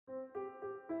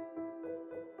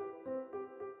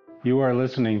You are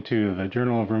listening to the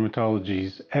Journal of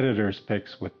Rheumatology's Editor's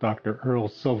Picks with Dr. Earl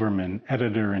Silverman,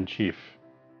 Editor-in-Chief.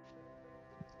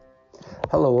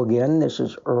 Hello again, this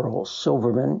is Earl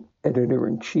Silverman,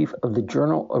 Editor-in-Chief of the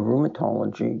Journal of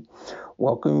Rheumatology,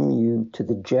 welcoming you to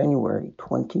the January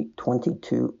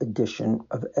 2022 edition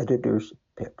of Editor's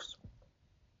Picks.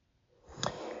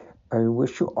 I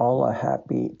wish you all a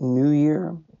happy new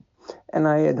year, and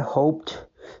I had hoped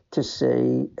to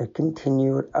say a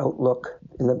continued outlook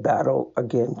in the battle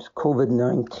against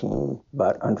COVID-19,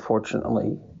 but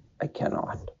unfortunately, I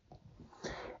cannot.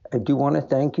 I do want to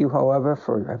thank you, however,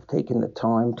 for taking the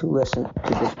time to listen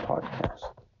to this podcast.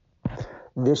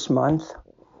 This month,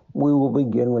 we will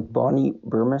begin with Bonnie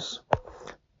Burmis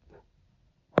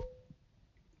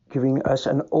giving us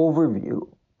an overview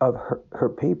of her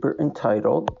paper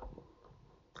entitled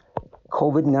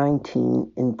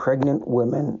COVID-19 in Pregnant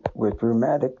Women with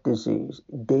Rheumatic Disease,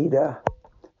 Data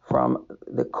from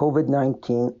the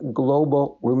COVID-19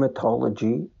 Global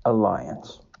Rheumatology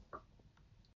Alliance.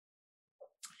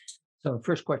 So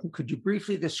first question, could you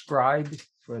briefly describe,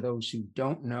 for those who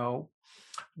don't know,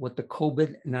 what the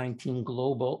COVID-19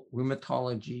 Global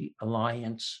Rheumatology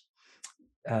Alliance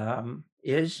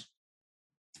is?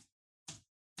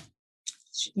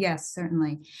 Yes,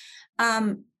 certainly.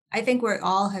 I think we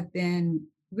all have been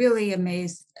really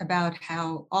amazed about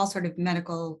how all sort of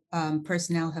medical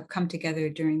personnel have come together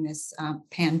during this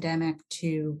pandemic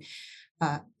to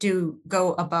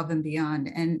go above and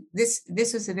beyond. And this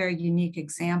was a very unique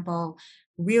example.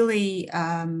 Really,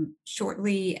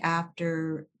 shortly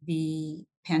after the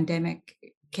pandemic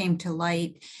came to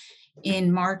light,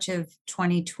 in March of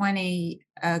 2020,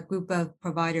 a group of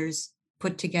providers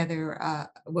put together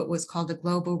what was called the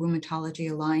Global Rheumatology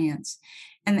Alliance.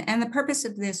 And the purpose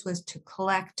of this was to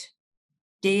collect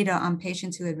data on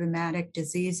patients who had rheumatic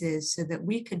diseases so that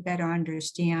we could better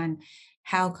understand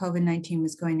how COVID-19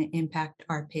 was going to impact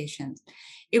our patients.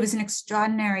 It was an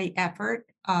extraordinary effort,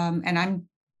 and I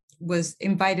was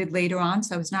invited later on,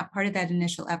 so I was not part of that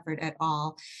initial effort at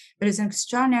all. But it was an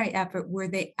extraordinary effort where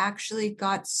they actually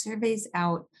got surveys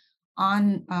out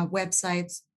on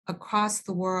websites across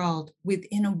the world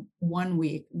within 1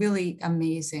 week, really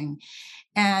amazing.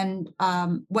 And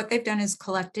what they've done is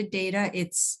collected data.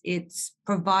 It's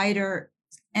provider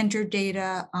entered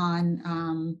data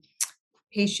on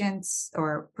patients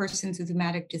or persons with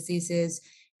rheumatic diseases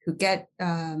who get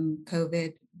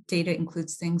COVID. Data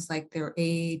includes things like their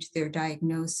age, their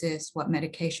diagnosis, what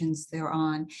medications they're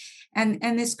on.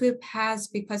 And this group has,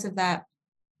 because of that,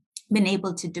 been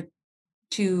able to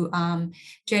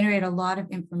generate a lot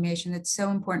of information that's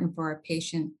so important for our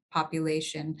patient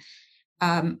population.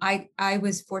 I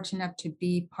was fortunate enough to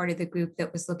be part of the group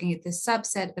that was looking at the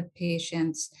subset of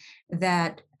patients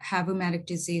that have rheumatic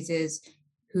diseases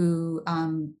who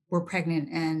were pregnant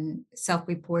and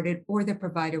self-reported, or the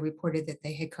provider reported that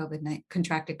they had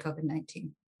contracted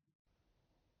COVID-19.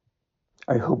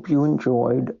 I hope you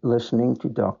enjoyed listening to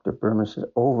Dr. Burmis'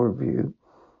 overview,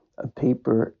 a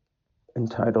paper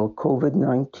entitled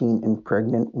COVID-19 in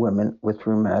Pregnant Women with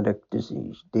Rheumatic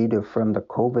Disease, Data from the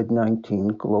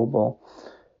COVID-19 Global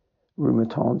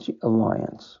Rheumatology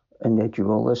Alliance, and that you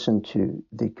will listen to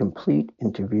the complete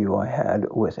interview I had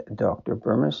with Dr.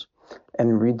 Burmis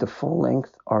and read the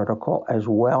full-length article as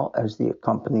well as the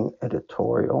accompanying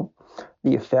editorial,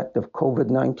 The Effect of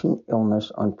COVID-19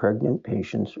 Illness on Pregnant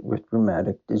Patients with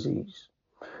Rheumatic Disease.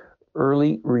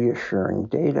 Early Reassuring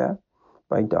Data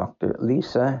by Dr.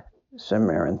 Lisa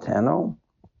Sammartino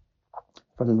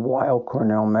from Weill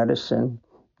Cornell Medicine,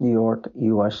 New York,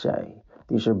 USA.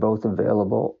 These are both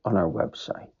available on our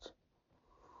website.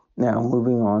 Now,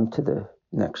 moving on to the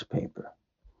next paper.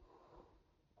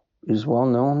 It is well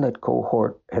known that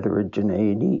cohort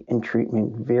heterogeneity in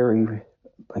treatment vary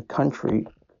by country,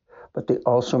 but they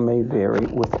also may vary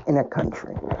within a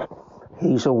country.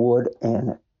 Hazelwood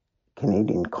and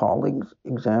Canadian colleagues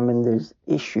examined these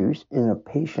issues in a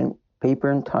paper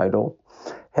entitled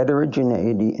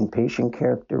Heterogeneity in Patient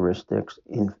Characteristics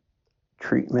in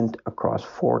Treatment Across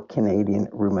 4 Canadian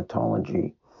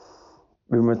Rheumatoid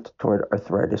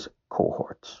Arthritis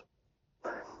Cohorts.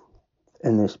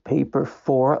 In this paper,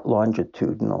 4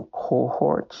 longitudinal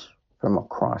cohorts from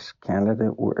across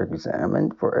Canada were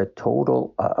examined for a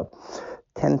total of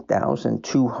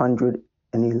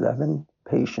 10,211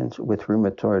 patients with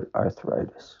rheumatoid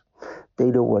arthritis.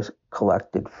 Data was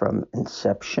collected from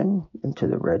inception into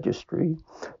the registry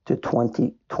to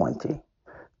 2020.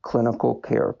 Clinical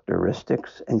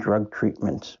characteristics and drug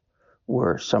treatments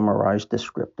were summarized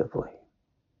descriptively.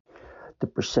 The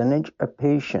percentage of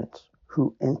patients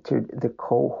who entered the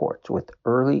cohorts with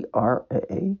early RA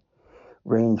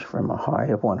ranged from a high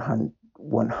of 100%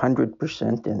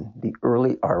 100% in the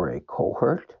early RA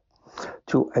cohort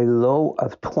to a low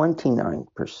of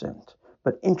 29%.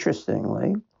 But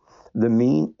interestingly, the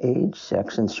mean age,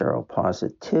 sex, and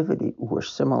seropositivity were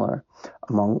similar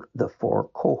among the 4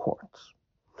 cohorts.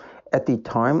 At the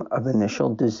time of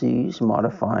initial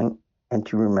disease-modifying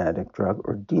antirheumatic drug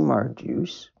or DMARD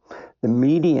use, the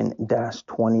median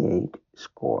DAS28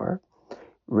 score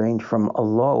ranged from a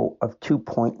low of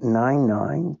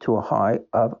 2.99 to a high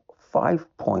of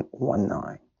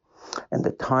 5.19. And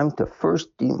the time to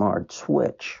first DMARD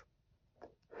switch,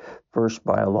 first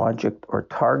biologic or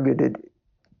targeted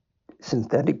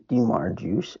synthetic DMARD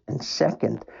use, and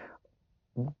second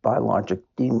biologic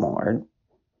DMARD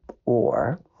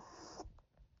or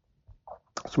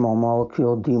small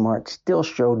molecule DMARD, still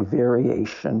showed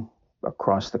variation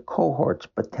across the cohorts,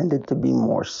 but tended to be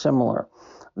more similar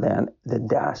than the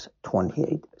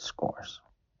DAS28 scores.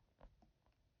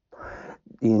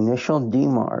 The initial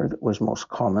DMARD was most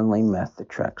commonly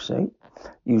methotrexate,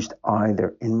 used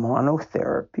either in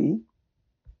monotherapy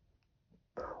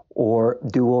or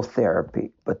dual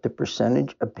therapy, but the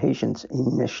percentage of patients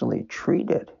initially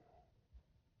treated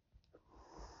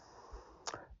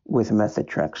with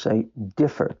methotrexate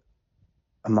differed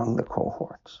among the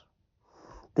cohorts.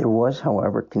 There was,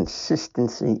 however,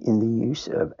 consistency in the use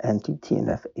of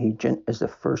anti-TNF agent as the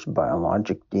first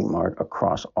biologic DMARD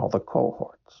across all the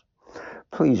cohorts.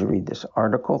 Please read this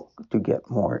article to get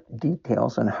more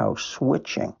details on how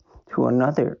switching to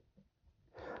another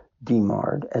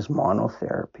DMARD as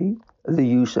monotherapy, the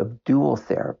use of dual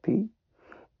therapy,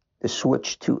 the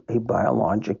switch to a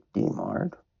biologic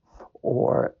DMARD,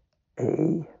 or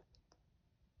a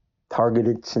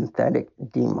targeted synthetic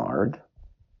DMARD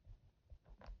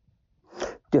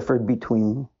differed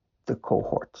between the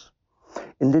cohorts.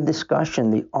 In the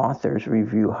discussion, the authors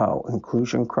review how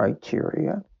inclusion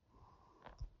criteria,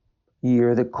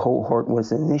 year the cohort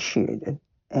was initiated,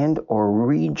 and or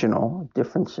regional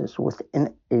differences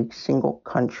within a single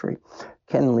country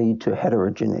can lead to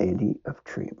heterogeneity of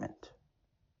treatment.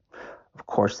 Of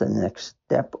course, the next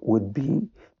step would be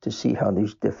to see how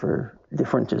these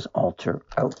differences alter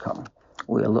outcome.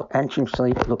 We are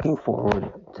anxiously looking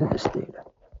forward to this data.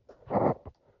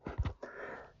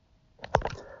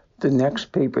 The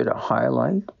next paper to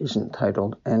highlight is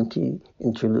entitled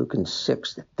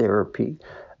Anti-interleukin-6 Therapy,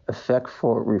 Effect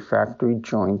for Refractory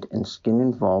Joint and Skin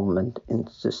Involvement in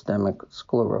Systemic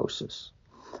Sclerosis,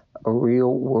 a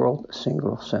real-world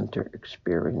single-center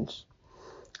experience,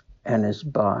 and is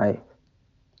by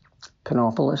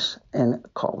Panopoulos and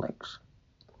colleagues.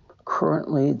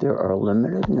 Currently, there are a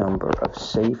limited number of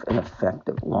safe and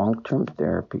effective long-term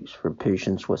therapies for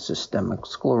patients with systemic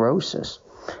sclerosis,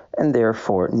 and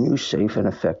therefore new safe and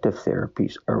effective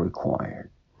therapies are required.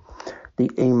 The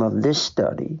aim of this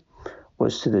study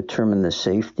was to determine the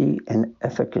safety and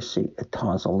efficacy of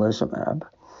tocilizumab,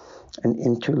 an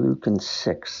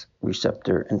interleukin-6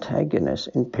 receptor antagonist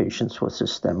in patients with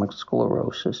systemic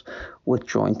sclerosis with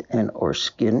joint and or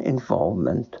skin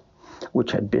involvement,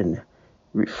 which had been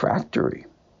refractory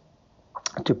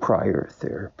to prior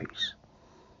therapies.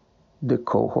 The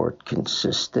cohort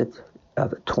consisted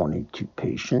of 22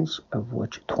 patients, of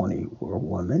which 20 were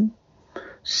women.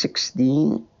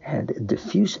 16 had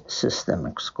diffuse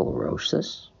systemic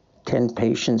sclerosis, 10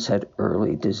 patients had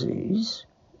early disease,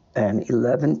 and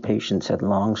 11 patients had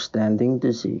long-standing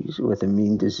disease with a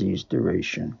mean disease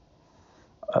duration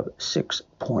of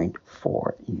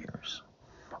 6.4 years.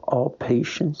 All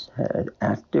patients had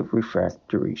active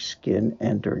refractory skin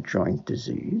and or joint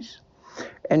disease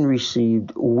and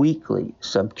received weekly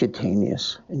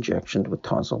subcutaneous injections with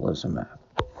tocilizumab.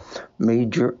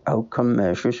 Major outcome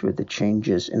measures were the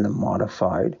changes in the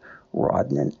modified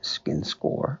Rodnan skin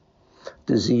score,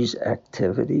 disease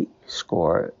activity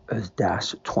score as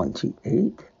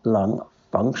DAS28, lung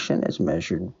function as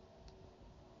measured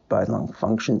by lung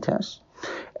function tests,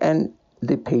 and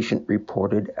the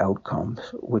patient-reported outcomes,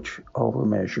 which all were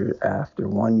measured after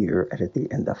 1 year and at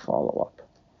the end of follow-up.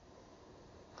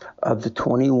 Of the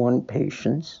 21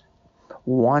 patients,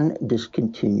 1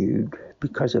 discontinued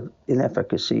because of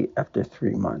inefficacy after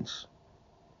 3 months.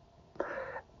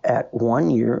 At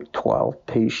 1 year, 12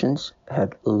 patients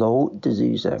had low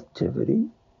disease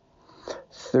activity.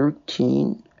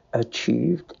 13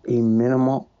 achieved a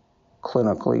minimal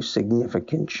clinically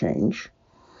significant change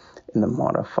in the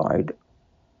modified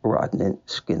Rodnan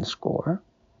skin score.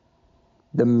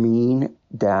 The mean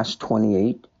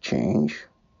DAS28 change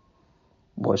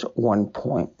was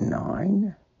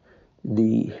 1.9.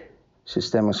 The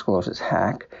systemic sclerosis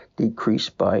HAQ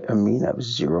decreased by a mean of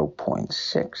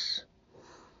 0.6.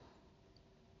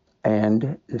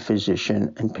 and the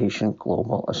physician and patient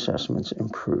global assessments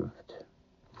improved.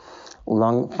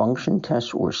 Lung function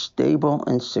tests were stable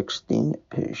in 16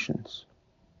 patients.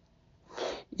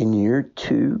 In year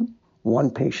 2,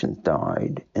 1 patient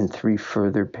died and 3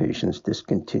 further patients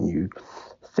discontinued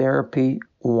therapy,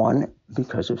 1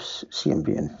 because of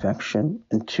CMV infection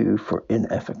and 2 for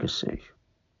inefficacy.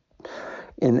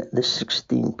 In the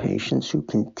 16 patients who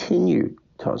continued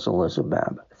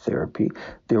tocilizumab therapy,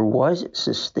 there was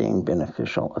sustained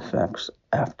beneficial effects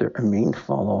after a mean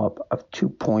follow-up of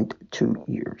 2.2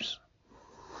 years.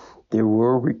 There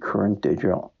were recurrent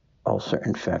digital ulcer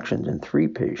infections in 3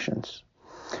 patients,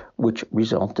 which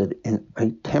resulted in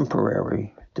a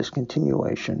temporary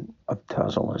discontinuation of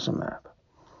tocilizumab.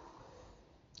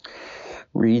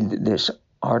 Read this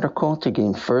article to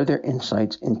gain further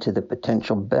insights into the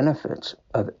potential benefits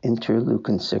of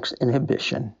interleukin-6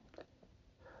 inhibition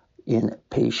in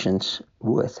patients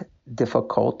with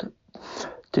difficult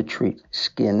to treat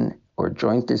skin or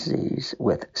joint disease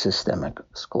with systemic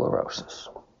sclerosis.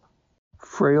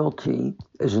 Frailty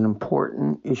is an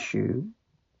important issue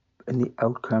in the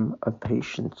outcome of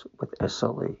patients with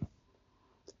SLE,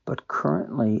 but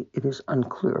currently it is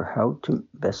unclear how to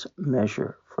best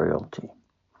measure frailty.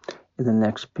 In the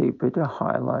next paper to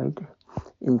highlight,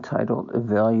 entitled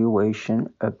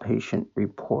Evaluation of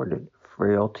Patient-Reported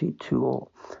Frailty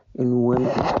Tool in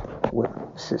Women with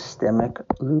Systemic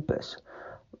Lupus,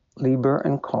 Lieber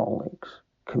and colleagues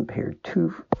compared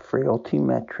 2 frailty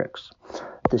metrics,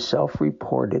 the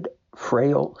self-reported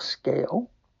Frail Scale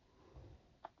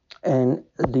and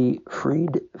the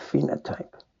Fried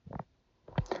phenotype.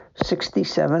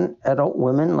 67 adult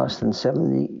women less than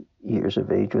 70 years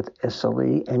of age with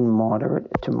SLE and moderate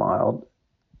to mild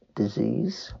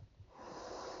disease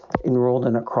enrolled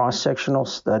in a cross-sectional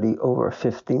study over a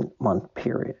 15-month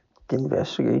period. The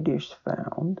investigators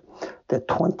found that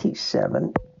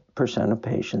 27% of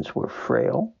patients were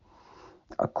frail,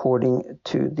 according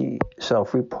to the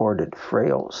self-reported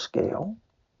Frail Scale,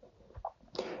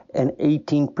 and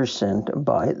 18%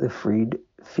 by the Fried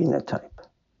phenotype.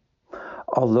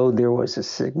 Although there was a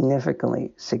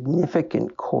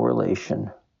significant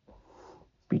correlation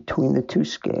between the 2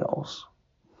 scales,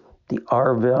 the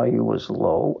R value was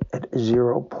low at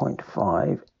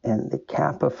 0.5 and the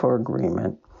kappa for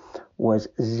agreement was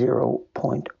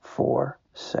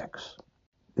 0.46.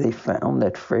 They found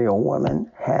that frail women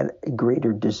had a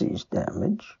greater disease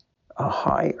damage, a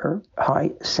high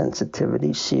sensitivity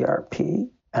CRP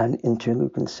and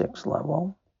interleukin-6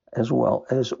 level, as well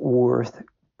as Worth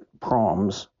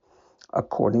PROMs,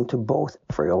 according to both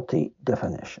frailty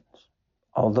definitions.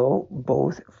 Although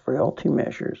both frailty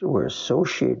measures were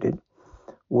associated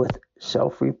with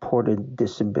self-reported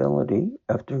disability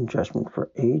after adjustment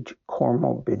for age,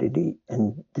 comorbidity,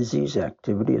 and disease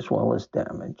activity, as well as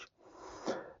damage,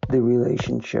 the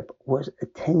relationship was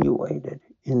attenuated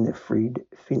in the Fried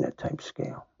phenotype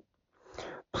scale.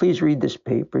 Please read this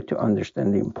paper to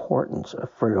understand the importance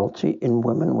of frailty in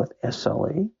women with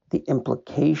SLE, the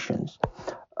implications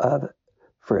of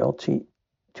frailty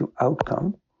to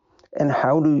outcome, and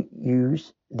how to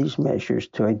use these measures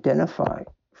to identify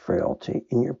frailty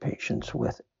in your patients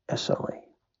with SLE.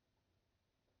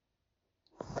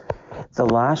 The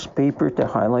last paper to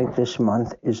highlight this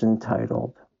month is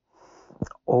entitled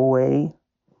OA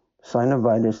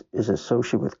Synovitis is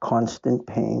associated with constant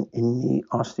pain in knee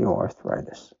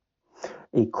osteoarthritis,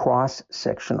 a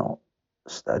cross-sectional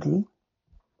study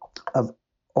of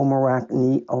OMERACT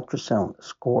knee ultrasound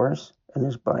scores, and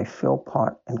is by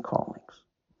Philpott and colleagues.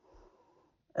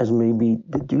 As may be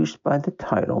deduced by the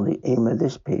title, the aim of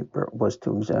this paper was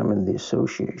to examine the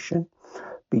association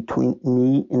between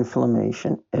knee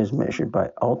inflammation as measured by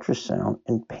ultrasound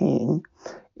and pain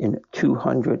in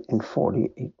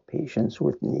 248 patients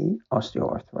with knee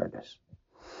osteoarthritis.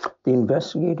 The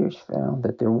investigators found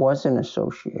that there was an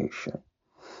association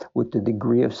with the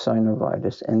degree of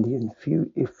synovitis and the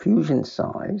effusion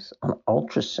size on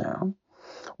ultrasound,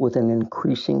 with an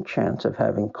increasing chance of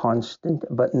having constant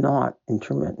but not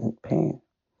intermittent pain.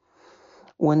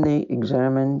 When they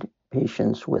examined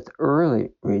patients with early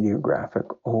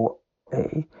radiographic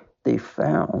OA, they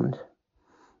found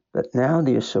that now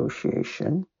the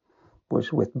association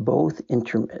was with both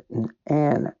intermittent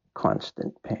and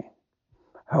constant pain.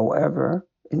 However,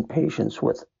 in patients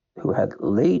who had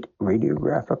late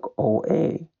radiographic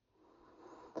OA,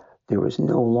 there was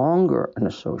no longer an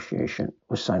association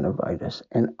with synovitis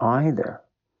in either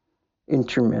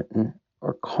intermittent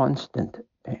or constant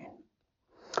pain.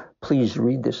 Please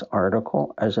read this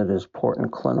article as it has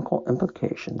important clinical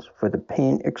implications for the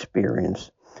pain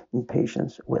experienced in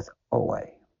patients with OA.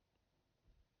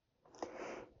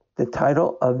 The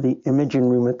title of the Image in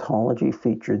Rheumatology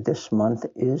feature this month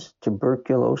is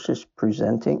Tuberculosis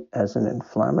Presenting as an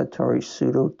Inflammatory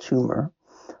Pseudotumor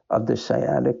of the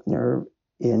Sciatic Nerve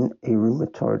in a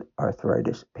Rheumatoid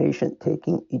Arthritis Patient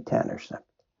Taking Etanercept.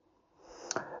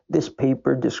 This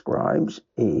paper describes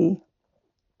a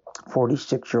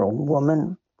 46-year-old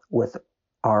woman with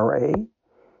RA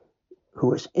who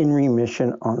was in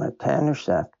remission on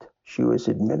etanercept. She was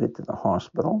admitted to the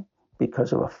hospital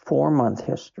because of a 4-month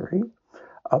history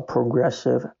of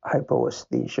progressive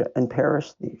hypoesthesia and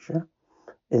paresthesia,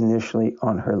 initially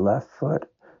on her left foot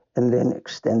and then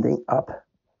extending up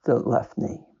the left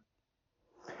knee.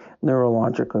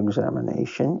 Neurological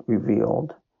examination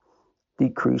revealed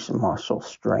decreased muscle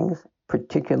strength,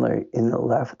 particularly in the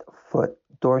left foot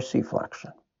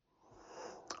dorsiflexion.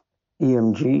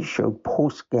 EMG showed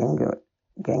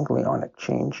post-ganglionic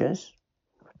changes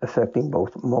affecting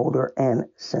both motor and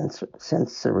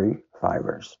sensory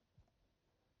fibers.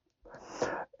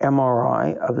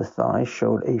 MRI of the thigh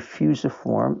showed a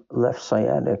fusiform left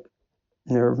sciatic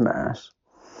nerve mass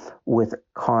with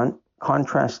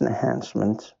contrast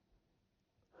enhancements.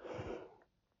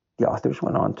 The authors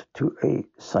went on to a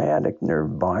sciatic nerve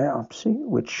biopsy,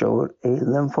 which showed a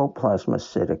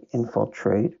lymphoplasmacytic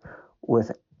infiltrate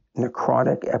with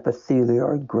necrotic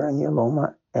epithelioid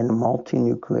granuloma and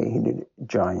multinucleated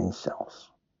giant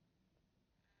cells.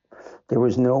 There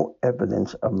was no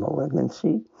evidence of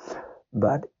malignancy,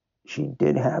 but she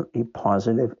did have a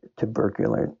positive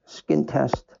tubercular skin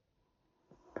test,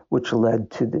 which led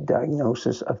to the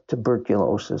diagnosis of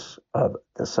tuberculosis of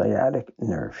the sciatic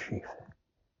nerve sheath.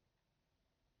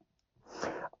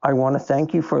 I want to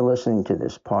thank you for listening to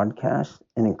this podcast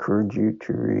and encourage you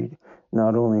to read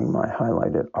not only my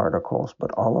highlighted articles,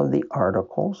 but all of the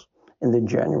articles in the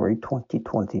January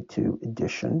 2022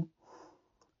 edition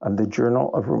of the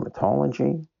Journal of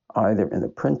Rheumatology, either in the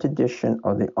print edition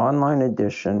or the online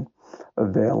edition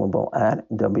available at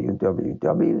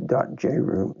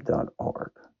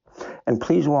www.jrheum.org. And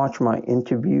please watch my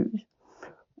interviews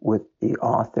with the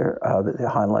author of the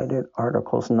highlighted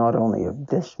articles, not only of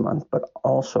this month, but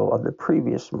also of the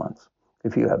previous months,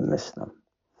 if you have missed them.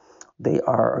 They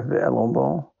are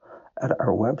available at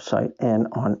our website and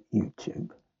on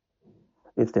YouTube.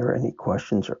 If there are any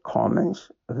questions or comments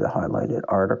of the highlighted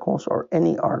articles or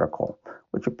any article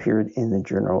which appeared in the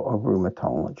Journal of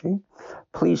Rheumatology,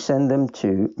 please send them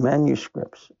to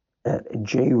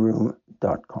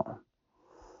manuscripts@jrheum.com.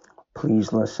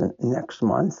 Please listen next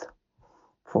month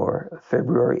for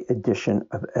February edition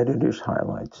of Editor's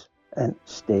Highlights, and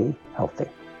stay healthy.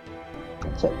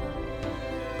 That's it.